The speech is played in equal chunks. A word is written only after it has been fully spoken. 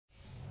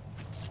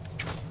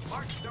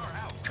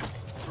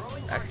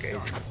That's crazy.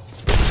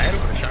 I had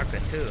him with a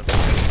shotgun too.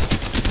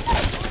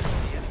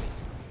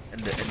 And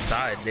the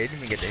inside, they didn't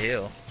even get the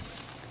heal.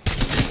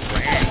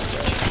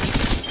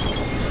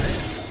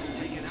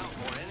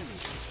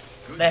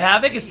 The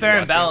Havoc is fair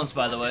and balanced,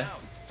 by the way.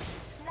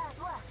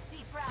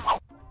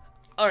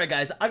 Alright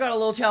guys, I got a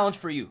little challenge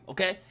for you,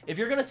 okay? If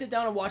you're gonna sit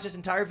down and watch this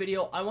entire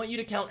video, I want you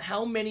to count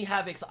how many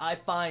Havocs I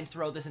find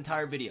throughout this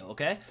entire video,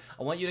 okay?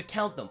 I want you to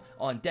count them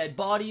on dead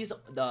bodies,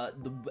 the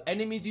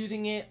enemies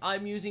using it,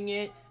 I'm using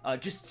it,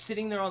 just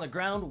sitting there on the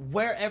ground,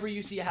 wherever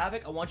you see a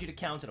Havoc, I want you to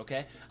count it,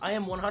 okay? I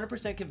am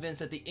 100% convinced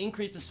that they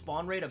increased the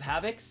spawn rate of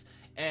Havocs,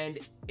 and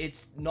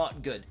it's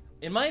not good.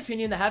 In my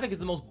opinion, the Havoc is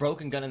the most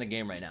broken gun in the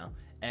game right now.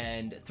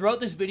 And throughout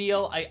this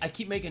video, I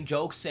keep making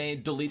jokes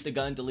saying delete the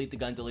gun, delete the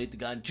gun, delete the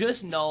gun.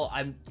 Just know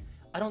I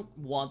don't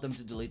want them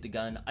to delete the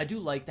gun. I do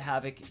like the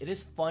Havoc. It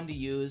is fun to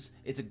use.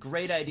 It's a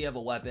great idea of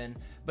a weapon,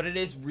 but it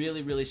is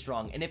really, really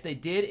strong. And if they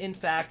did, in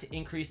fact,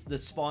 increase the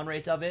spawn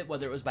rates of it,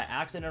 whether it was by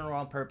accident or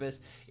on purpose,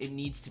 it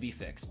needs to be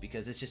fixed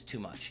because it's just too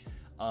much.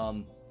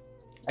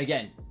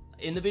 Again,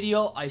 in the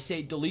video, I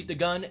say delete the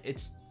gun.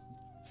 It's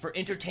for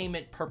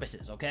entertainment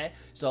purposes, okay?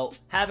 So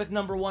Havoc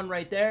number 1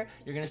 right there.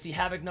 You're gonna see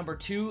Havoc number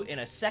 2 in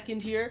a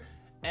second here,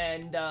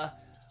 and I'm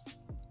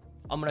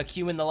gonna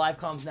cue in the live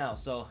comms now.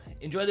 So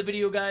enjoy the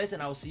video, guys,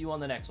 and I will see you on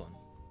the next one.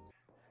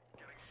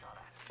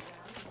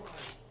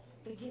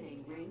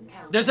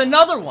 There's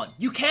another one.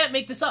 You can't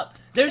make this up.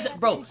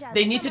 Bro,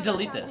 they need to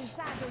delete this.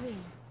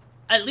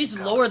 At least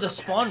lower the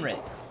spawn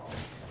rate.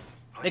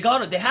 They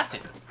have to.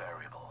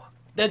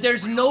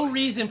 There's no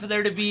reason for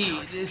there to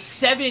be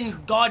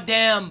 7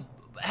 goddamn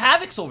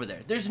Havocs over there.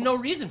 There's no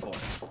reason for it.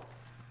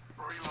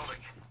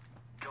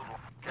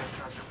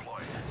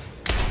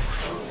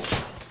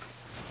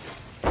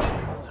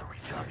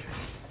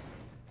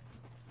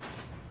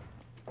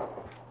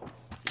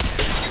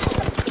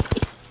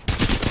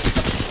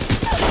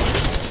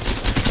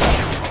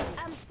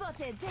 I'm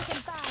spotted,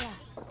 taking fire.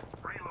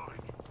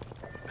 Reloading.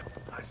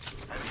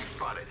 Enemy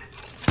spotted.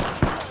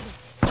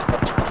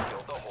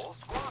 Killed the whole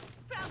squad.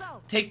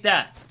 Take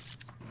that.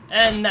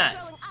 And that.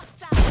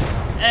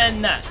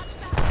 And that.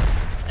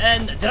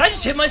 And did I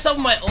just hit myself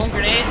with my own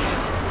grenade?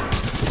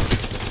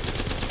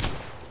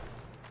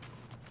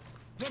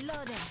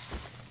 Reloading.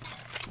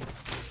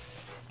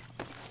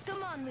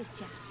 Come on,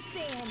 Witcher.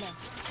 Say hello.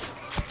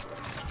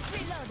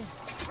 Reloading.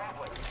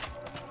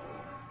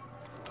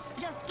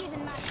 Just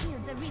giving my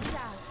shields a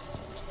recharge.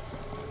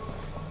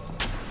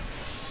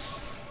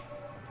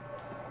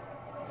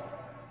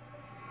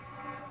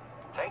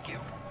 Thank you.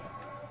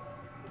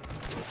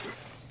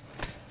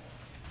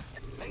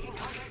 Making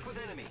contact with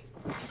enemy.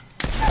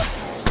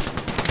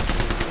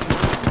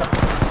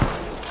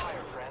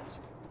 Fire, friends.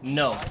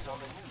 No. Eyes on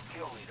the new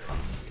kill leader.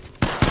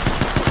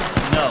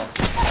 No.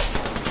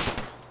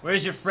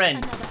 Where's your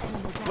friend?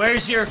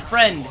 Where's your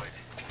friend?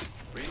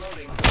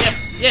 Reloading. Yep,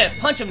 yeah,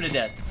 punch him to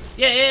death.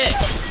 Yeah, yeah,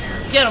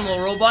 yeah. Get him,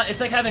 little robot. It's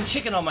like having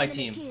chicken on my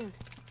team.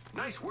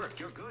 Nice work,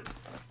 you're good.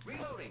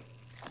 Reloading.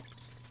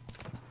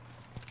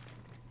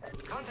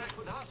 Contact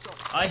with hostile.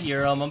 I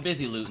hear him. I'm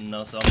busy looting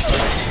though, so I'm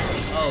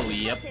oh,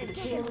 yep.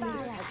 Taking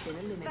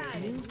fire.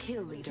 New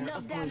kill leader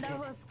appointed.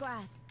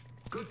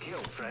 Good kill,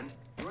 friend.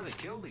 You're the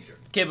kill leader.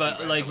 Okay,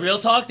 but like real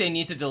talk, they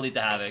need to delete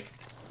the Havoc.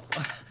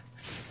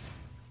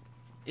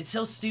 It's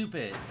so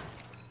stupid.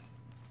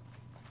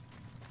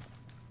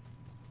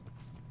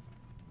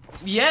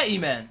 Yeah,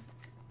 E-Man.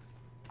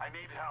 I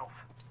need help.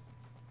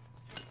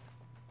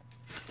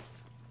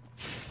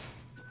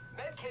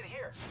 Medkit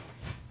here.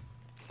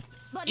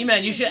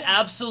 E-Man, you should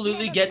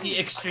absolutely get the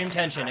extreme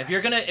tension. If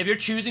you're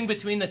choosing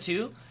between the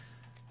two,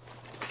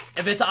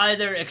 if it's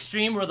either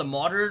extreme or the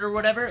moderate or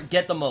whatever,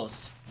 get the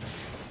most.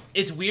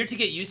 It's weird to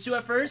get used to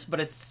at first, but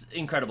it's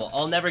incredible.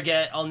 I'll never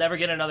get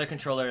another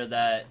controller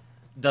that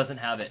doesn't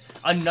have it.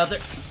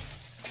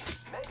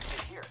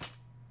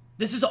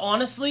 This is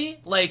honestly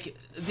like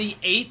the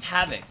 8th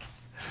Havoc.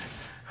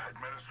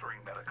 Administering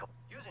medical.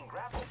 Using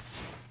grapple.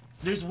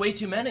 There's way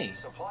too many.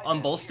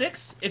 On both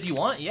sticks? If you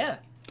want, yeah.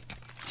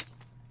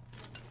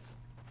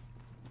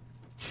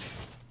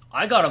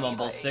 I got them on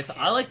both sticks.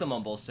 I like them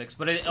on both sticks,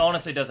 but it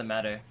honestly doesn't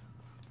matter.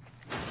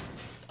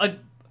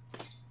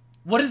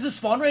 What is the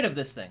spawn rate of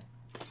this thing?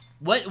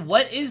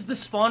 What is the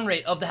spawn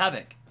rate of the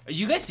Havoc? Are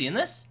you guys seeing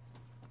this?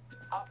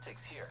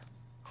 Optics here.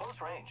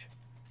 Close range.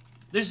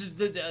 There's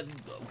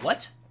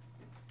what?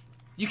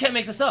 You can't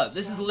make this up.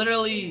 This is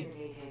literally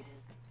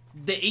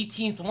the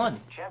 18th one.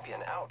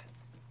 Champion out.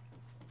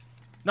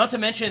 Not to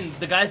mention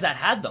the guys that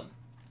had them.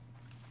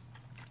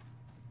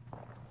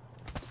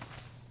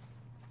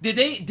 Did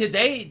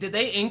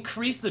they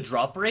increase the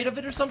drop rate of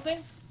it or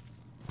something?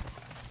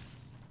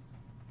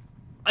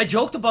 I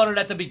joked about it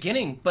at the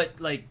beginning, but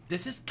like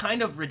this is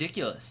kind of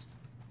ridiculous.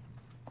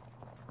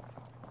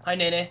 Hi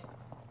Nene.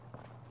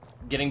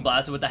 Getting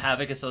blasted with the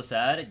Havoc is so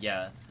sad.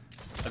 Yeah.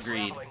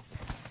 Agreed.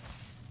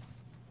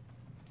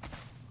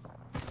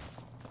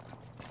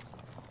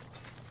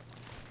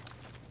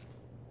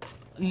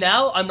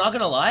 Now, I'm not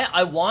gonna lie,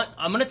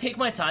 I'm gonna take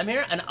my time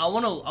here and I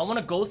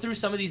wanna go through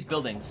some of these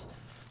buildings.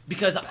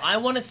 because I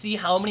want to see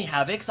how many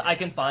Havocs I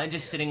can find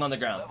just sitting on the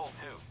ground. Level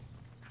 2.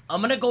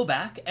 I'm gonna go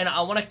back and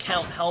I want to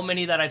count how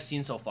many that I've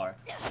seen so far.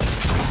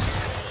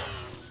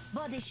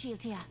 Body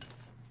shield here.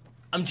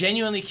 I'm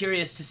genuinely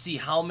curious to see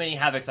how many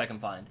Havocs I can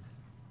find.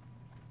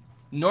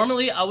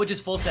 Normally, I would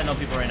just full send on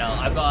people right now.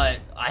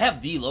 I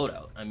have the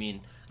loadout. I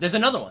mean, there's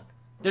another one.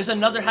 There's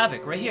another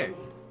Havoc right here.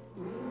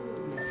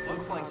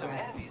 Looks like some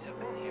enemies have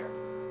been here.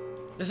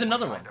 There's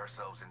another one. Find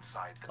ourselves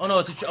inside the Oh no,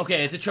 it's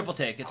okay. It's a triple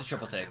take. It's a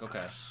triple take.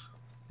 Okay,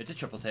 it's a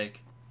triple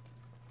take.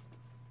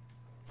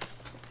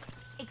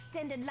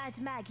 Extended light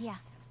mag here.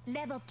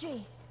 Level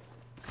 3.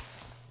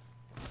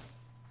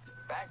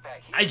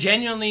 backpack here. I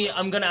genuinely,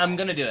 I'm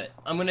gonna do it.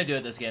 I'm gonna do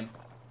it this game.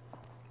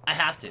 I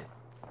have to.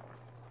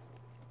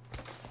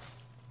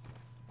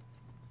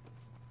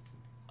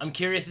 I'm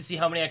curious to see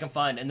how many I can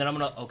find, and then I'm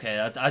gonna. Okay,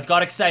 I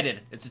got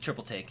excited. It's a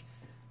triple take.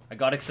 I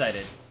got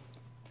excited.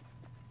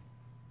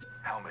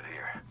 Helmet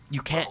here.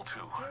 You can't.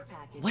 Level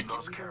 2. What?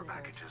 Those care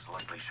packages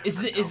likely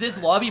should Is this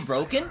lobby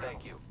broken?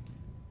 Thank you.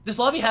 This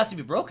lobby has to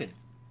be broken.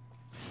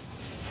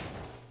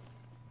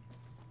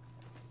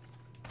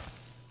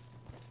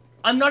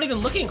 I'm not even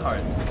looking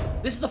hard.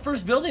 This is the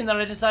first building that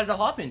I decided to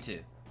hop into.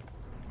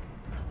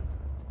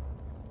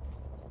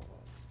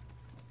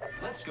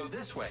 Let's go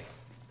this way.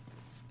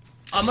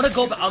 I'm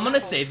gonna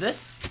save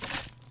this,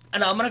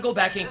 and I'm gonna go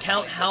back and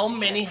count how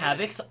many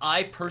Havocs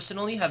I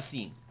personally have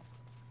seen.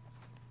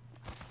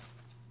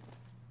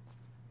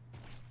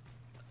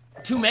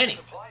 Too many.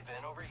 Supply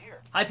bin over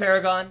here. Hi,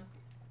 Paragon.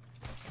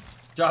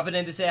 Dropping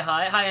in to say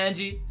hi. Hi,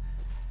 Angie.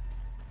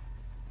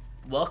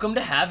 Welcome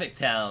to Havoc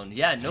Town.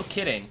 Yeah, no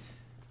kidding.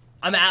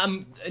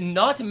 I'm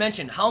not to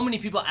mention how many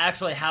people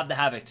actually have the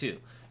Havoc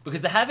too,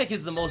 because the Havoc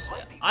is the most,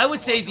 I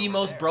would say, the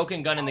most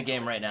broken gun in the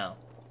game right now.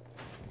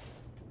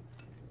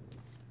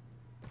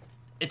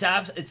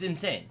 It's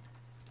insane,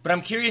 but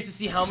I'm curious to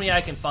see how many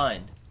I can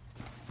find.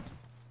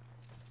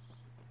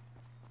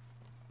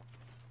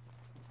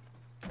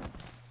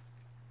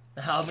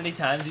 How many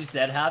times you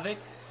said Havoc?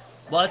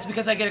 Well, it's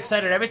because I get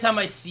excited every time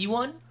I see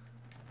one.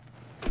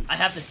 I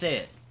have to say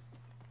it.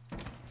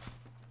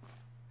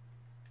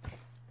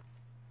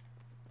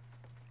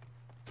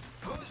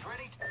 Who's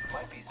ready?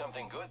 Might be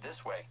something good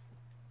this way.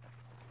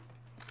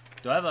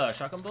 Do I have a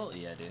shotgun bolt?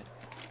 Yeah, dude.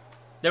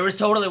 There was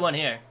totally one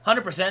here.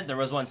 100% there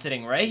was one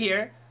sitting right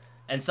here,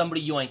 and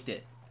somebody yoinked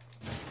it.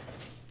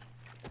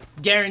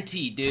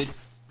 Guaranteed, dude.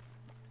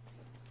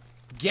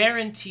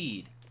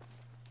 Guaranteed.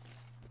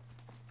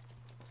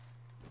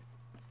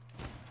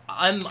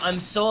 I'm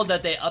sold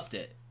that they upped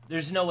it.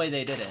 There's no way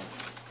they didn't.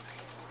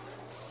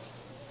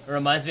 It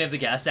reminds me of the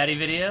Gas Daddy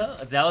video.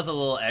 That was a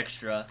little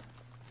extra.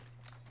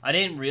 I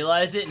didn't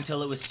realize it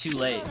until it was too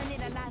late.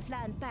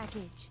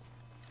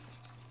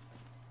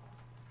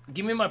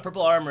 Give me my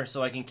purple armor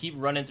so I can keep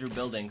running through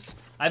buildings.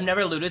 I've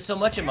never looted so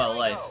much in my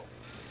life.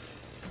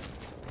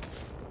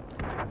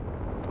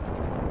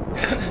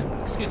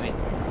 Excuse me.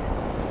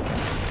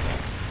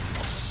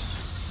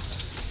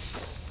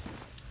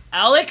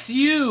 Alex,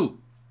 you!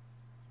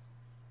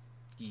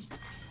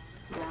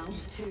 Round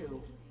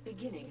 2.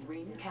 Beginning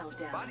ring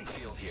countdown. Body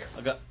shield here.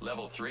 I got...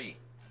 Level 3.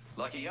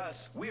 Lucky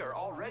us, we are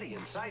already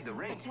inside the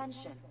ring.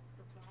 Attention.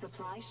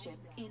 Supply ship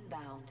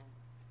inbound.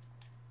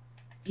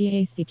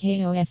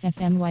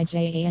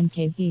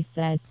 BacKoFFmyJanKz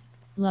says,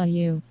 "Love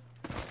you."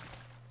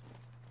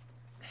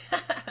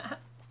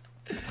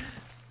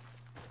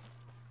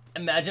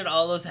 Imagine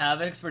all those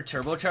Havocs for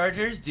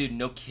turbochargers? Dude,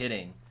 no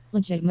kidding.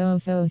 Legit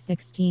Mofo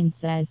 16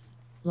 says,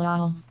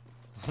 "Lol."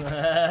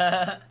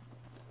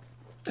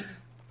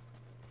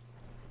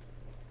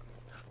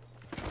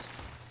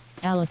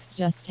 Alex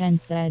Just 10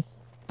 says,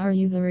 "Are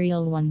you the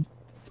real one?"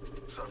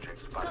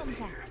 Subject spotted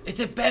here. It's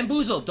a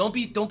bamboozle. Don't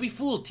be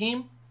fooled,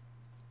 team.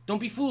 Don't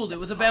be fooled. It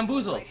was a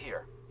bamboozle. Right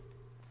here.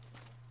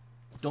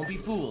 Don't be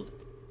fooled.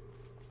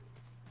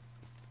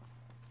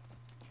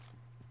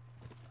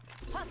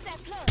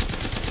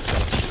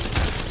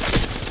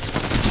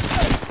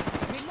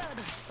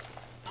 Reloading.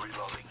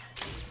 Reloading.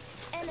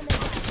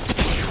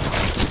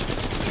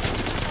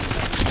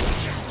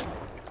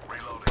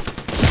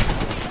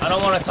 I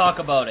don't want to talk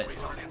about it.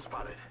 Target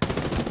spotted.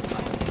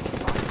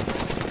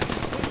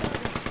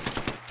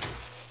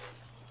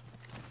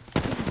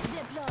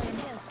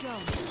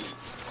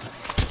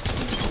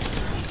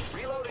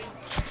 Reloading.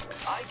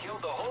 I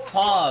killed the whole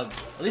Pog.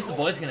 At least the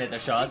boys can hit their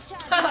shots.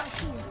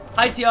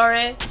 Hi,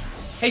 TRA.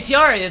 Hey,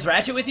 TRA, is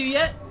Ratchet with you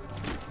yet?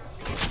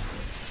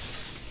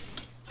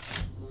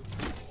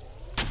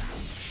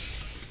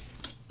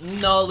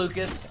 No,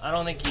 Lucas. I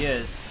don't think he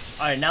is.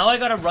 Alright, now I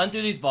gotta run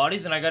through these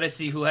bodies and I gotta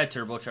see who had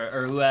turbocharger,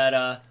 or who had,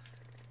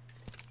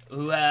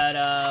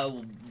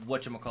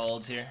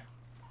 whatchamacalleds here.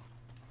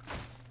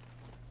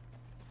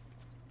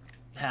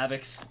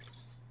 Havocs.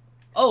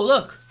 Oh,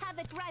 look!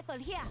 Havoc rifle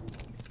here.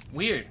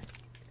 Weird.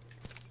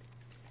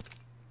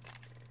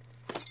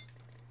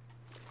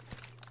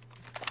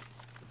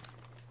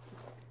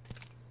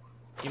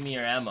 Give me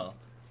your ammo.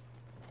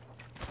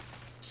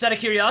 Just out of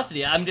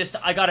curiosity, I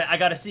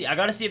gotta see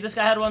if this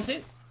guy had one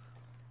too.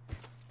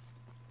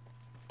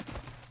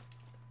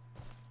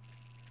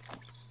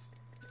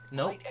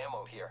 Nope. Light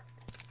ammo here.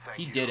 Thank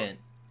He you. didn't.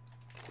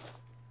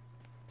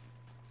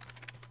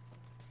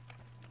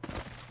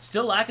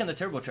 Still lacking the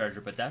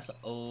turbocharger, but that's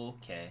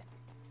okay.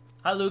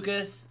 Hi,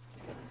 Lucas.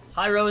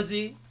 Hi,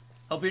 Rosie.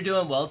 Hope you're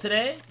doing well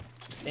today.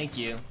 Thank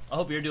you. I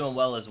hope you're doing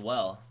well as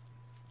well.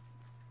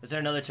 Is there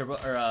another turbo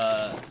or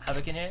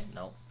Havoc in here?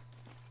 No.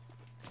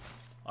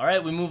 All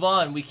right, we move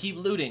on. We keep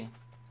looting.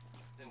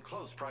 In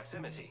close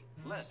proximity.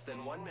 Less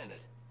than 1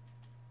 minute.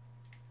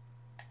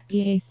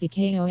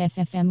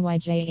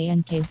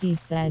 BacKoFFmyJANKZ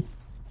says,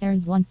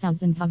 there's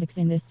 1,000 Havocs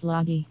in this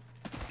lobby.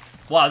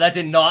 Wow, that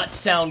did not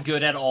sound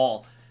good at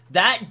all.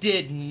 That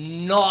did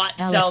not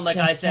sound like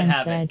I said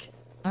Havoc. Says,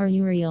 are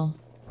you real?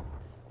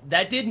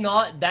 That did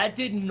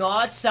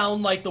not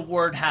sound like the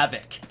word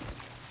Havoc.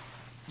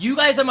 You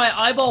guys are my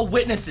eyeball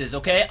witnesses,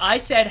 okay? I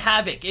said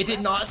Havoc. It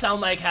did not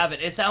sound like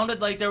Havoc. It sounded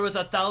like there was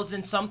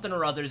 1,000 something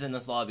or others in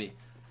this lobby.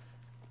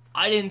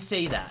 I didn't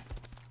say that.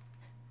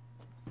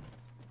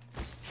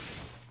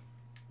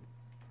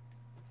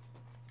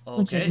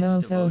 Okay,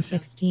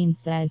 Mofo16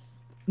 says,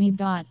 me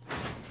bot.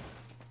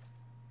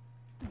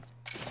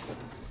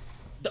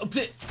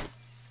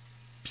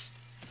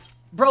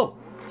 Bro,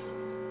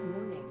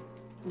 Warning.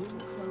 Ring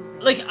closing.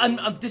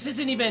 like, this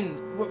isn't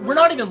even, we're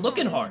not even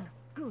looking hard.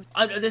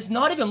 It's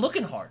not even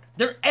looking hard.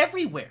 They're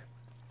everywhere.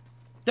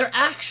 They're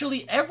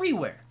actually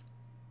everywhere.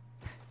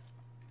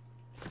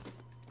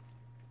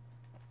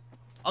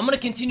 I'm gonna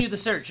continue the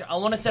search. I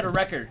want to set a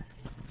record.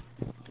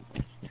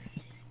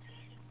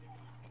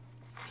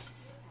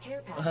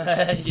 Care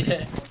package.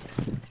 Yeah.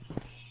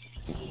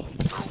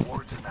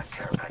 Rewards in that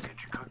care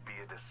package could be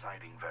a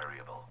deciding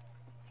variable.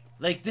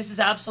 Like, this is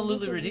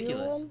absolutely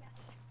ridiculous.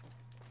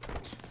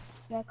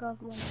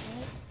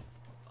 BacKoFFmyJanKz.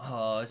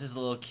 Oh, this is a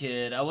little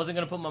kid. I wasn't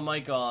gonna put my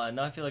mic on.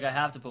 Now I feel like I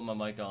have to put my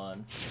mic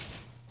on.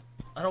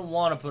 I don't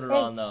want to put it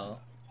on though.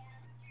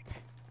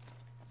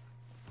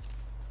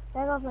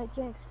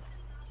 BacKoFFmyJanKz.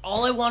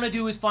 All I want to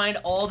do is find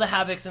all the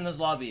Havocs in this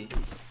lobby.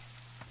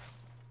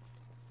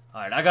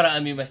 Alright, I gotta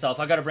unmute myself.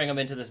 I gotta bring him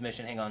into this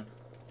mission. Hang on.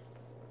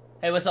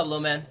 Hey, what's up,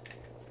 little man?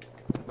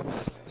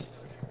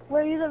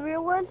 Were you the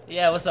real one?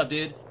 Yeah, what's up,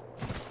 dude?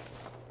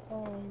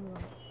 Oh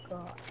my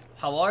god.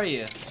 How are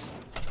you?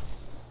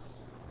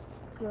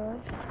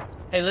 Good.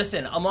 Hey,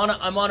 listen, I'm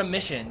on a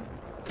mission.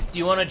 Do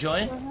you want to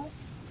join?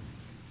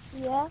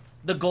 Yeah.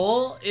 The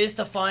goal is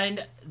to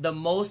find the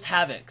most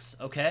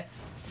Havocs, okay?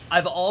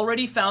 I've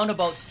already found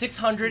about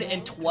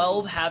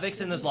 612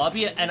 Havocs in this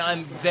lobby, and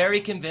I'm very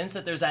convinced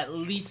that there's at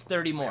least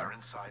 30 more. They're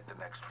inside the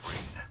next ring.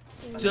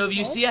 So if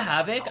you see a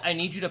Havoc, I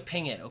need you to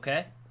ping it,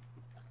 okay?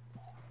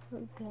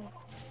 Okay.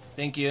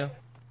 Thank you.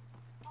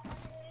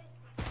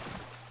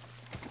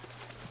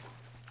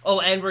 Oh,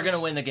 and we're gonna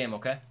win the game,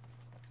 okay?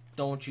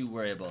 Don't you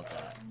worry about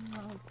that.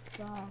 Oh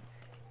god.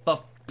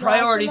 But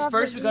priorities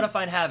first, we gotta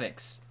find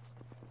Havocs.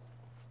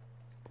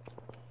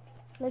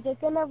 Like, I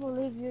cannot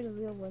believe you're the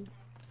real one.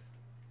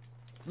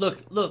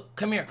 Look,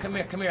 come here,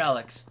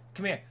 Alex.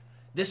 Come here.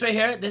 This right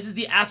here, this is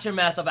the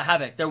aftermath of a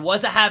Havoc. There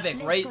was a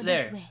Havoc right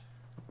there.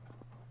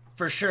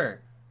 For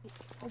sure.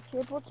 A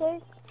triple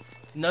take?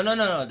 No.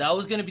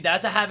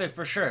 That's a Havoc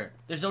for sure.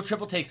 There's no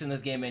triple takes in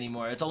this game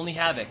anymore. It's only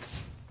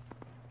Havocs.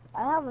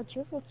 I have a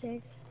triple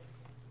take.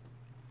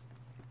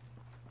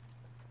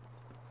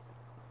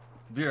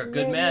 You're a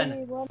good man.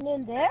 Really one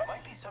in there?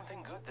 Might be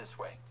something good this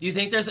way. You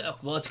think there's a,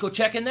 well, let's go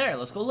check in there.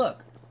 Let's go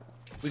look.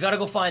 We gotta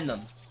go find them.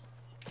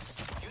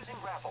 Using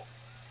grapple.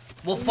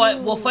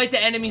 We'll fight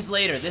the enemies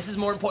later. This is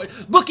more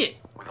important. Look it!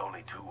 With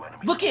only 2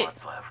 enemy Look it!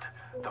 squads left,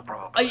 the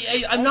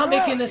probability I'm not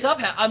making this up.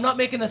 I'm not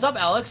making this up,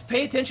 Alex.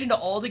 Pay attention to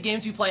all the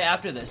games you play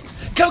after this.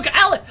 Go,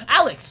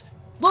 Alex!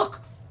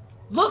 Look!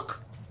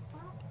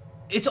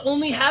 It's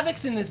only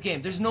Havocs in this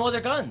game. There's no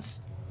other guns.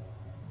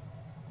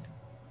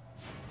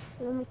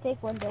 Let me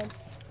take one then.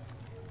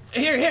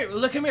 Here,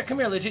 look, come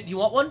here, Legit. Do you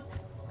want one?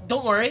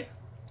 Don't worry.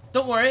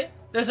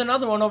 There's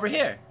another one over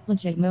here.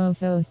 Legit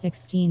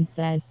Mofo16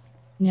 says,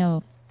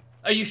 no.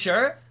 Are you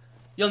sure?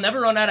 You'll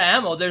never run out of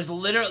ammo. There's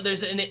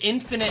an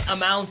infinite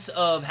amounts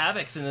of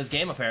Havocs in this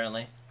game,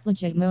 apparently.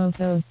 Legit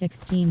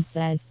Mofo16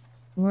 says,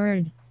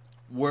 word.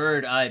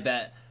 Word, I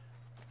bet.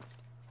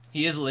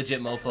 He is a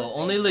legit mofo.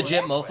 Only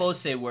legit mofos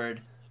say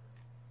word.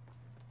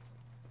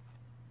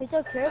 It's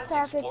a care Let's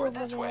package explore over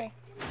this there. way.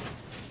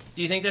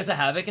 Do you think there's a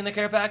Havoc in the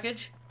care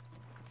package?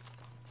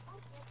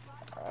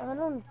 I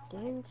don't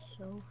think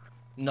so.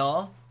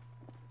 No?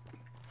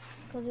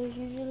 Because there's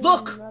usually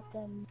Look! not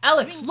that...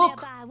 Alex,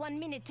 look! 1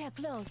 minute till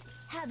close.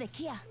 Havoc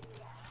here.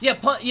 Yeah,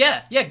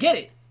 get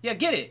it. Yeah,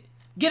 get it.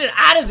 Get it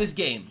out of this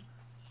game.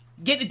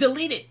 Get it,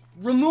 delete it.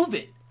 Remove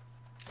it.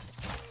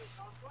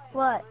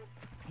 What?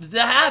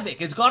 The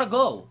Havoc, it's gotta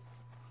go.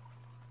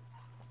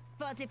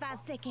 45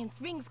 seconds.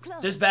 Rings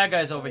close. There's bad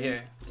guys over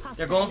here.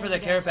 They're going for the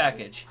care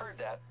package. Heard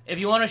that. If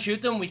you want to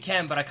shoot them, we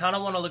can, but I kind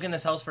of want to look in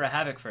this house for a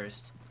Havoc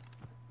first.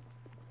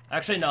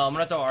 Actually, no, I'm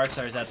gonna throw arc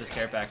stars at this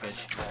care package.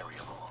 Throwing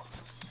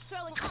ox.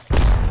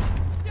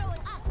 Throwing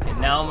ox. Okay,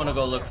 now I'm gonna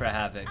go look for a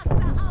Havoc.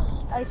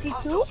 I see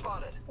Hostile two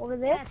spotted. over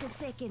there. 30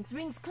 seconds.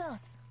 Rings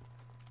close.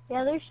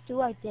 Yeah, there's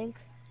two, I think.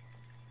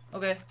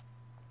 Okay.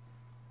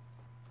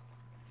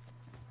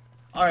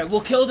 Alright,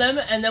 we'll kill them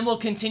and then we'll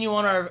continue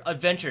on our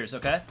adventures,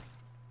 okay?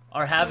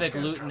 Our Havoc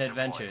looting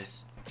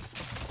adventures.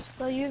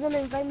 So you're gonna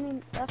invite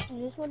me after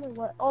this one or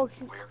what? Oh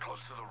shoot. We are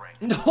close to the ring.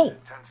 No! 10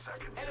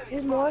 seconds.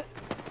 There's more.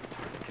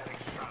 Getting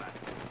shot at.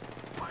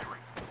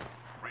 Firing.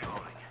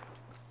 Reloading.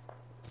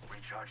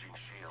 Recharging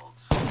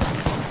shields.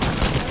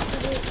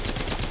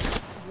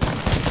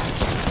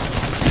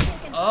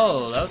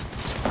 Oh, that was...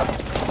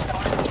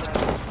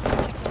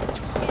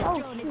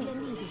 Drone if you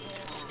need it.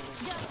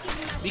 Just give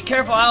me my Be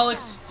careful,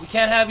 Alex. We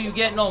can't have you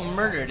getting all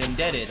murdered and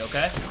deaded,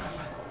 okay?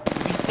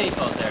 Be safe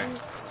out there.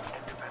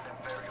 Independent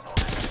variable.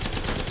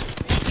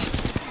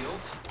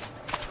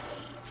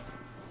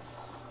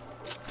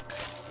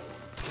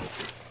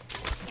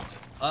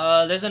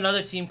 Shields. There's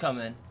another team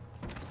coming.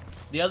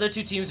 The other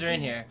two teams are in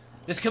here.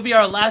 This could be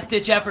our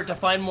last-ditch effort to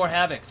find more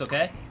Havocs,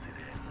 okay?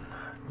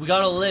 We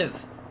gotta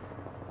live.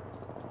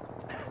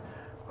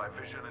 My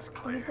vision is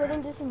Are you clear.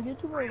 putting this in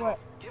YouTube or what?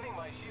 Giving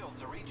my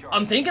shields a recharge.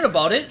 I'm thinking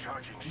about it.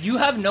 You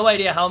have no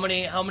idea how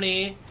many,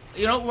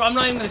 you know, I'm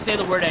not even gonna say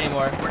the word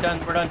anymore. We're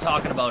done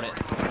talking about it.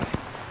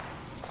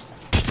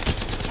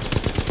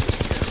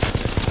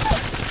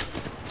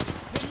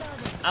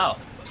 Ow.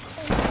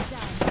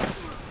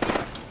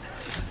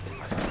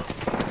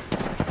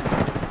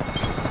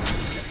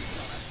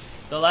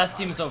 The last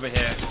team is over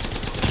here.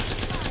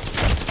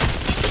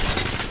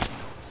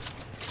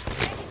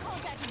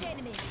 contact with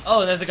enemy.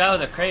 Oh, there's a guy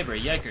with a Kraber.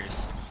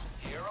 Yikers.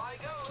 Here I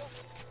go.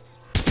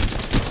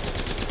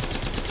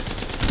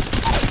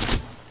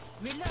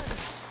 Reloading.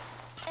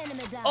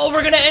 Enemy down. Oh,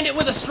 we're gonna end it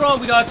with a strong.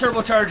 We got a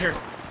turbocharger.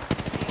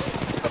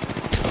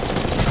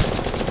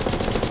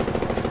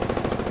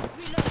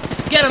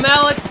 Get him,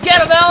 Alex!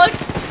 Get him,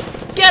 Alex!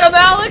 Get him,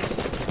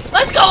 Alex!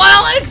 Let's go,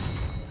 Alex!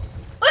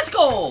 Let's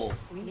go!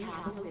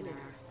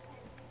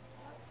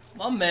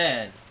 My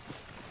man.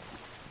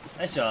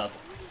 Nice job.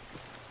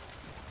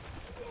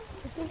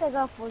 I think I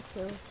got 4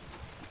 kills.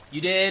 You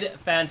did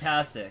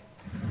fantastic.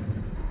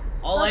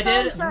 All I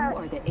did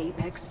are the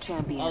Apex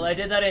champions. all I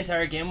did that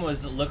entire game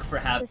was look for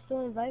They Havoc.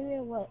 still invite me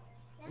or what?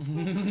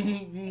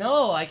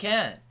 No, I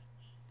can't.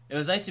 It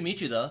was nice to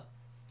meet you though.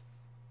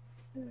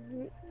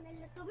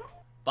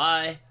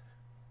 Bye.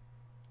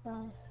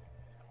 Bye.